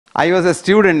I was a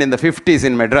student in the 50s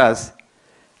in Madras,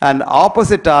 and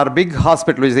opposite our big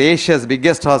hospital, which is Asia's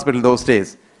biggest hospital those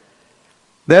days,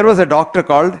 there was a doctor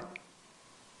called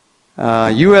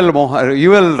U.L.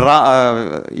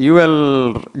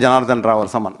 Janardhan Rao or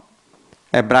someone,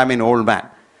 a Brahmin old man.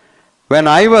 When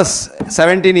I was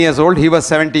 17 years old, he was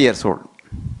 70 years old.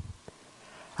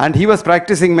 And he was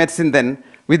practicing medicine then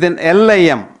with an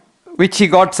LIM, which he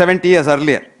got 70 years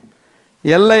earlier.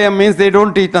 LIM means they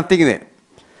don't eat nothing there.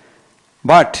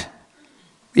 But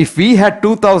if we had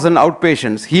 2,000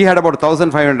 outpatients, he had about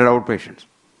 1,500 outpatients.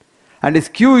 And his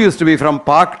queue used to be from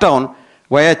Parktown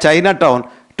via Chinatown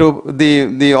to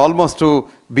the almost to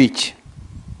beach.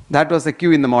 That was the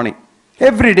queue in the morning.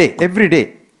 Every day, every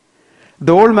day.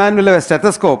 The old man will have a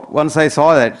stethoscope. Once I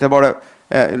saw that, it's about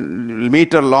a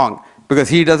meter long, because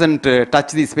he doesn't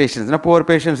touch these patients. You know, poor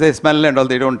patients, they smell and all,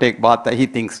 they don't take bath, he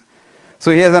thinks.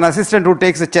 So he has an assistant who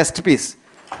takes a chest piece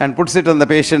and puts it on the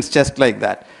patient's chest like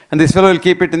that. And this fellow will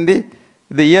keep it in the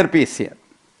earpiece here.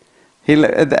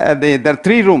 There are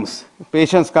 3 rooms.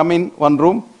 Patients come in one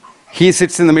room, he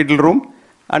sits in the middle room,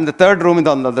 and the third room is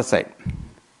on the other side.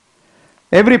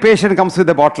 Every patient comes with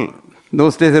a bottle.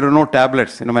 Those days there were no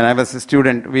tablets. You know, when I was a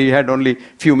student, we had only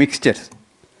few mixtures.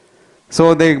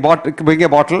 So they bring a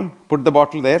bottle, put the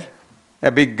bottle there,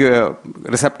 a big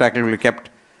receptacle will be kept.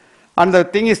 And the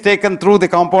thing is taken through the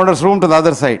compounder's room to the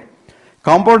other side.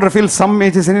 Compounder fills some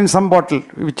medicine in some bottle,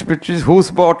 which is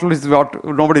whose bottle is what,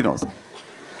 nobody knows.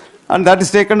 And that is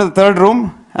taken to the third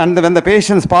room, and when the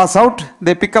patients pass out,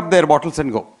 they pick up their bottles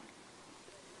and go.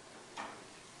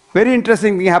 Very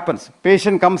interesting thing happens.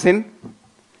 Patient comes in,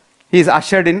 he is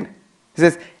ushered in, he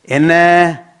says,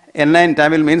 Enna in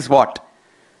Tamil means what?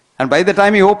 And by the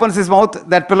time he opens his mouth,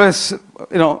 that fellow is,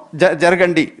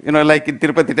 Jargandi, like in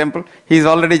Tirupati temple, he is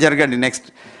already Jargandi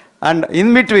next. And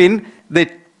in between, the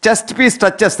chest piece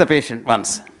touches the patient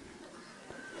once.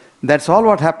 That's all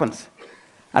what happens.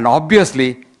 And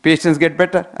obviously, patients get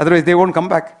better, otherwise they won't come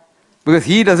back. Because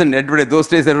he doesn't advertise. Those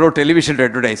days there are no television to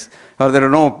advertise, or there are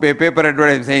no paper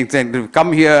advertising saying,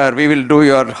 come here, we will do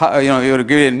your, you'll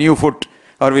give you a new foot,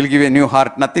 or we'll give you a new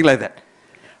heart, nothing like that.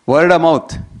 Word of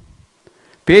mouth.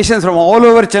 Patients from all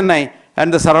over Chennai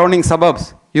and the surrounding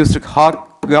suburbs used to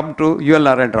come to UL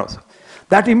Narayan Rao.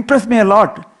 That impressed me a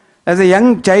lot. As a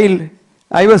young child,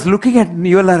 I was looking at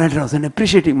UL Narayan Rao and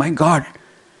appreciating, my God,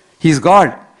 he's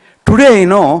God. Today,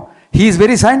 he is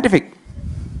very scientific.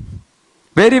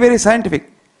 Very, very scientific.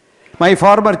 My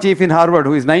former chief in Harvard,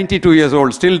 who is 92 years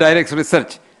old, still directs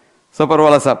research,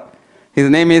 Saparwala Sahab. His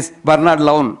name is Bernard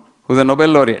Lown, who is a Nobel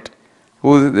laureate.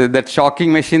 That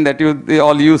shocking machine that they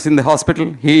all use in the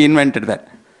hospital, he invented that.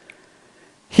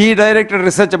 He directed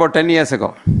research about 10 years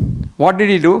ago. What did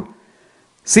he do?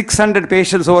 600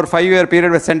 patients over a 5-year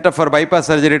period were sent up for bypass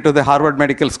surgery to the Harvard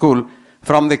Medical School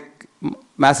from the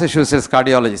Massachusetts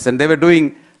cardiologists. And they were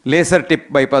doing laser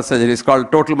tip bypass surgery. It's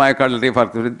called total myocardial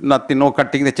infarction. Nothing, no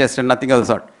cutting the chest and nothing of the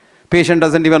sort. Patient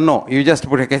doesn't even know. You just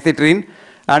put a catheter in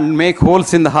and make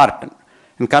holes in the heart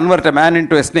and convert a man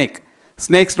into a snake.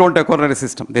 Snakes don't have coronary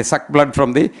system. They suck blood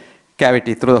from the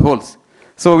cavity through the holes.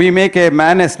 So we make a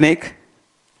man a snake,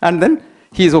 and then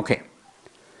he is okay.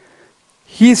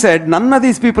 He said none of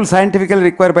these people scientifically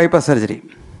require bypass surgery.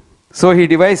 So he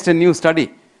devised a new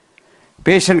study.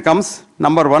 Patient comes,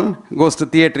 number 1, goes to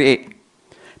theatre A.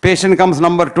 Patient comes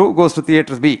number 2, goes to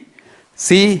theatre B.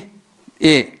 C,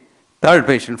 A. Third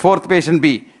patient. Fourth patient,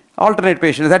 B. Alternate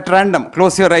patients. At random.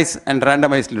 Close your eyes and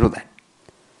randomizely do that.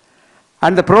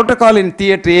 And the protocol in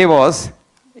theatre A was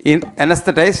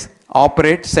anesthetize,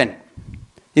 operate, send.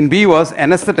 In B was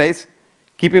anesthetize,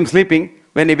 keep him sleeping.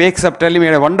 When he wakes up, tell him he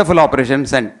had a wonderful operation,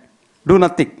 send. Do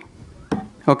nothing.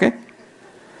 Okay?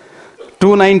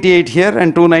 298 here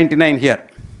and 299 here.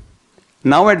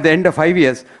 Now at the end of 5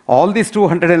 years, all these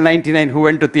 299 who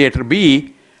went to theatre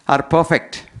B are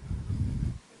perfect.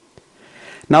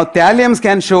 Now thallium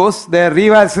scan shows their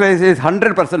revascularization is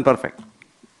 100% perfect.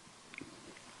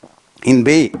 In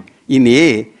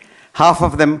A, half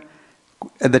of them,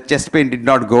 the chest pain did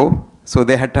not go, so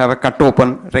they had to have a cut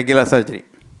open regular surgery.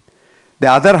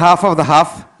 The other half of the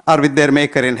half are with their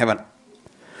maker in heaven.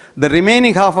 The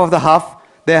remaining half of the half,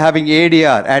 they are having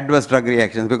ADR, adverse drug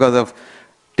reactions, because of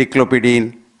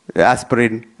ticlopidine,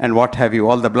 aspirin, and what have you,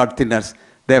 all the blood thinners.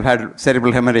 They have had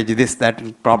cerebral hemorrhage, this,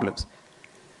 that, problems.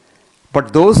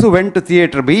 But those who went to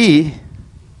theatre B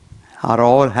are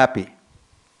all happy.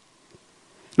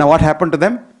 Now what happened to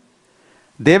them?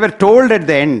 They were told at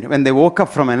the end, when they woke up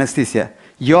from anesthesia,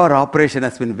 your operation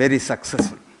has been very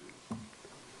successful.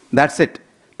 That's it.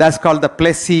 That's called the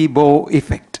placebo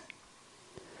effect.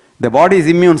 The body's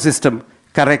immune system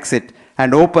corrects it,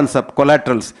 and opens up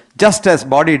collaterals, just as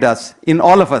body does in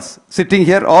all of us. Sitting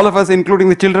here, all of us, including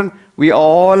the children, we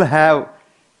all have,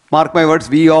 mark my words,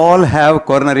 we all have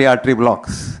coronary artery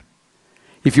blocks.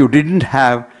 If you didn't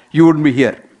have, you wouldn't be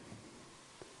here.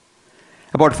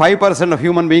 About 5% of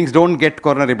human beings don't get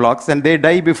coronary blocks, and they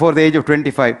die before the age of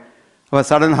 25 of a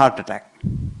sudden heart attack.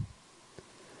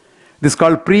 This is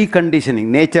called preconditioning.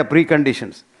 Nature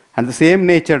preconditions. And the same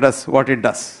nature does what it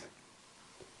does.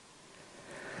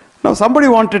 Now somebody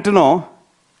wanted to know,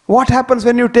 what happens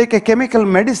when you take a chemical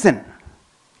medicine?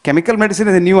 Chemical medicine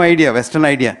is a new idea, Western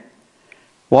idea.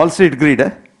 Wall Street greed,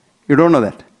 eh? You don't know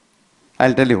that.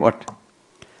 I'll tell you what.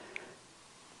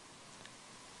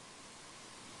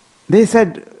 They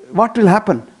said, what will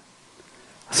happen?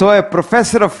 So a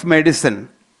professor of medicine,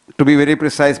 to be very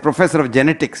precise, professor of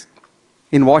genetics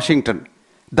in Washington,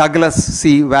 Douglas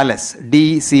C. Wallace,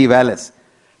 D.C. Wallace,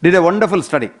 did a wonderful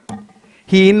study.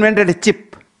 He invented a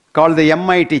chip called the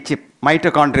MIT chip,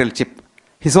 mitochondrial chip,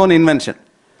 his own invention.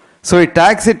 So he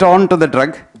tags it on to the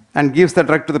drug and gives the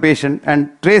drug to the patient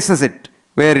and traces it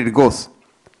where it goes.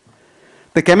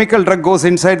 The chemical drug goes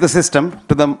inside the system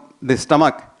to the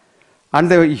stomach. And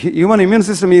the human immune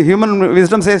system, human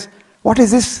wisdom says, what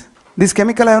is this? This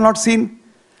chemical I have not seen.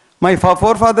 My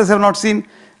forefathers have not seen.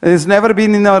 It's never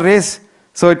been in our race.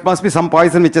 So it must be some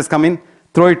poison which has come in.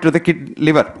 Throw it to the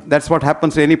liver. That's what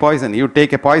happens to any poison. You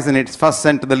take a poison, it's first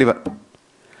sent to the liver.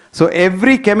 So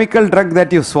every chemical drug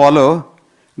that you swallow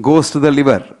goes to the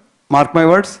liver. Mark my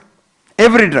words.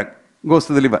 Every drug goes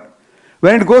to the liver.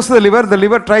 When it goes to the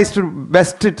liver tries to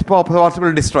best it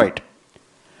possible destroy it.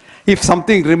 If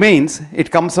something remains,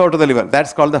 it comes out of the liver.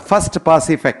 That's called the first pass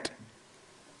effect.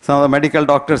 Some of the medical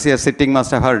doctors here sitting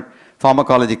must have heard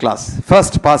pharmacology class.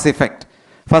 First pass effect.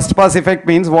 First pass effect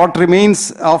means what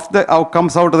remains of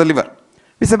comes out of the liver.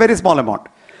 It's a very small amount.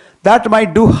 That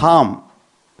might do harm,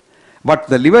 but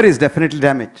the liver is definitely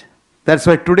damaged. That's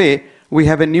why today we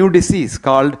have a new disease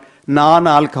called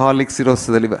non-alcoholic cirrhosis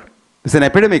of the liver. It's an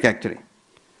epidemic actually.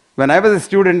 When I was a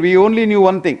student, we only knew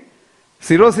one thing.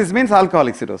 Cirrhosis means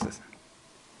alcoholic cirrhosis.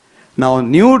 Now,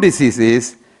 new disease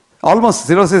is almost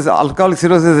cirrhosis, alcoholic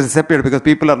cirrhosis has disappeared because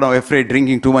people are now afraid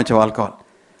drinking too much of alcohol.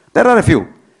 There are a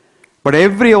few. But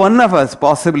every one of us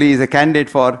possibly is a candidate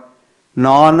for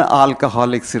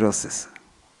non-alcoholic cirrhosis.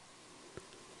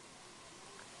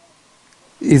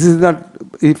 If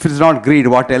it's not greed,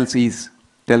 what else is?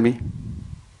 Tell me.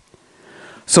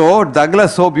 So,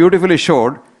 Douglas so beautifully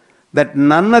showed that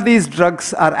none of these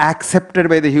drugs are accepted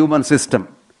by the human system.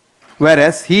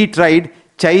 Whereas he tried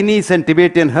Chinese and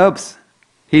Tibetan herbs.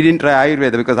 He didn't try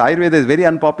Ayurveda because Ayurveda is very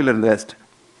unpopular in the West.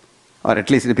 Or at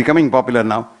least it's becoming popular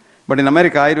now. But in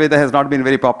America, Ayurveda has not been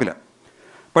very popular.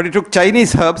 But he took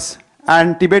Chinese herbs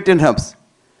and Tibetan herbs.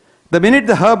 The minute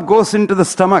the herb goes into the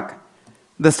stomach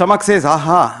says,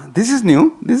 aha, this is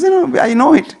new. I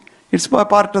know it. It's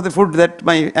part of the food that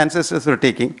my ancestors were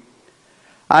taking.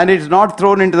 And it's not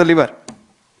thrown into the liver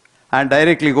and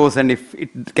directly goes, and if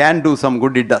it can do some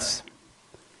good, it does.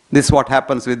 This is what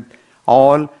happens with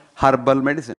all herbal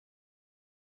medicine.